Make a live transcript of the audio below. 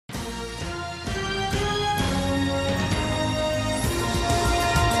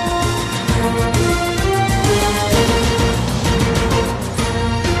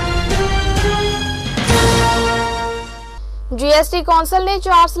GST council ने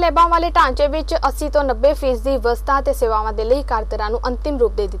 4 स्लैबां वाले ढांचे विच 80 ਤੋਂ 90% वस्तां ते सेवावां दे लई कर दरां नूं अंतिम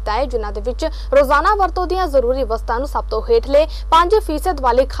रूप दे दित्ता है, जिन्हां दे विच रोजाना वरतों दीआं जरूरी वस्तां नूं सब तों हेठले 5%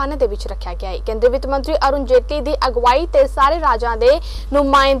 वाले खाने दे विच रखिया गया है। केंद्रीय वित्त मंत्री अरुण जेटली दी अगवाई ते सारे राज्यां दे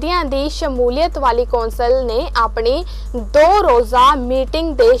नुमाइंदियां दी शमूलियत वाली कौंसल ने अपनी 2 रोज़ा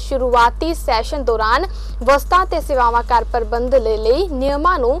मीटिंग दे शुरुआती सैशन दौरान वस्तां ते सेवावां कर प्रबंध दे लई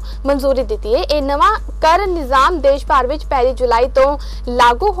नियमां नूं मंजूरी दित्ती है। इह नवां कर निज़ाम देश भर विच 1 जुलाई तो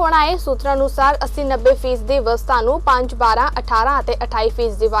लागू होना है। सूत्रां अनुसार 80-90% वस्तां नूं 5, 12, 18 ਅਤੇ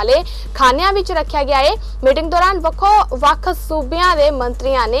 28% वाले खानिਆਂ ਵਿੱਚ ਰੱਖਿਆ ਗਿਆ है। मीटिंग दौरान ਵੱਖ सूबियां ਦੇ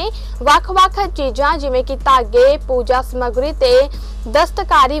ਮੰਤਰੀਆਂ ਨੇ ਵੱਖ-ਵੱਖ ਚੀਜ਼ਾਂ ਜਿਵੇਂ ਕਿ ਧਾਗੇ, पूजा ਸਮੱਗਰੀ ਤੇ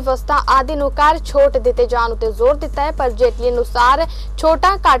दस्तकारी वस्तां आदि नूं कर छूट दिते जाण उते जोर दिता है, पर जेटली अनुसार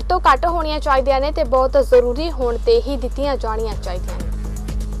छोटां घੱਟ ਤੋਂ ਘੱਟ होणीਆਂ ਚਾਹੀਦੀਆਂ ने ते बहुत जरूरी होण ते ही दित्तियां जाणीਆਂ चाहीदियां।